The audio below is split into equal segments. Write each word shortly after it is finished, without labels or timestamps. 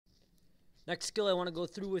Next skill I want to go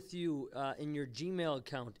through with you in your Gmail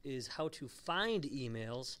account is how to find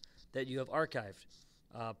emails that you have archived.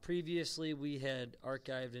 Previously, we had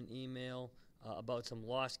archived an email about some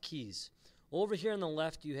lost keys. Over here on the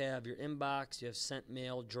left, you have your inbox, you have sent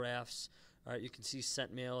mail, drafts. All right, you can see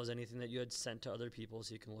sent mail as anything that you had sent to other people,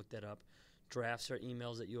 so you can look that up. Drafts are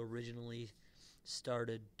emails that you originally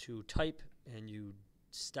started to type and you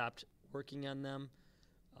stopped working on them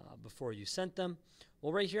before you sent them.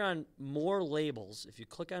 Well, right here on more labels, if you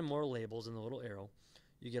click on more labels in the little arrow,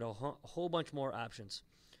 you get a whole bunch more options.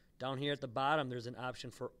 Down here at the bottom, there's an option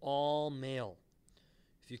for all mail.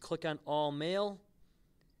 If you click on all mail,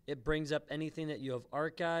 it brings up anything that you have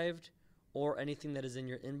archived or anything that is in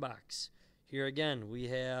your inbox. Here again, we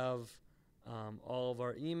have all of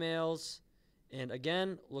our emails. And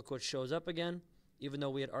again, look what shows up again. Even though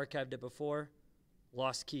we had archived it before,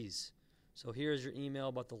 lost keys. So here's your email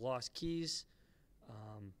about the lost keys.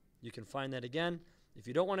 You can find that again. If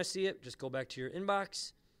you don't want to see it, just go back to your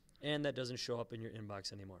inbox, and that doesn't show up in your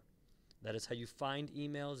inbox anymore. That is how you find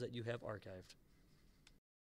emails that you have archived.